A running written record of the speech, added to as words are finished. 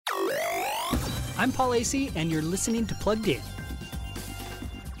I'm Paul Asay, and you're listening to Plugged In.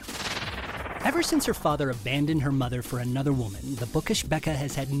 Ever since her father abandoned her mother for another woman, the bookish Becca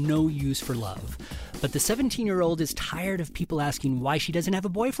has had no use for love. But the 17-year-old is tired of people asking why she doesn't have a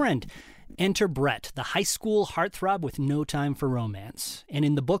boyfriend. Enter Brett, the high school heartthrob with no time for romance. And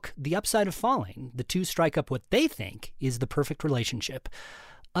in the book, The Upside of Falling, the two strike up what they think is the perfect relationship.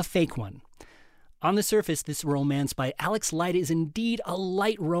 A fake one. On the surface, this romance by Alex Light is indeed a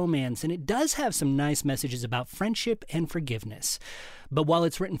light romance, and it does have some nice messages about friendship and forgiveness. But while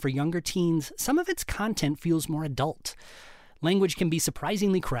it's written for younger teens, some of its content feels more adult. Language can be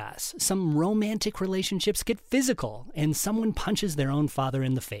surprisingly crass. Some romantic relationships get physical, and someone punches their own father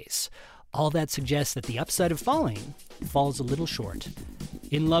in the face. All that suggests that The Upside of Falling falls a little short.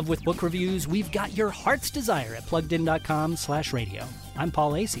 In love with book reviews, we've got your heart's desire at pluggedin.com/radio. I'm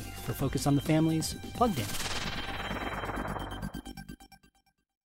Paul Asay for Focus on the Family's Plugged In.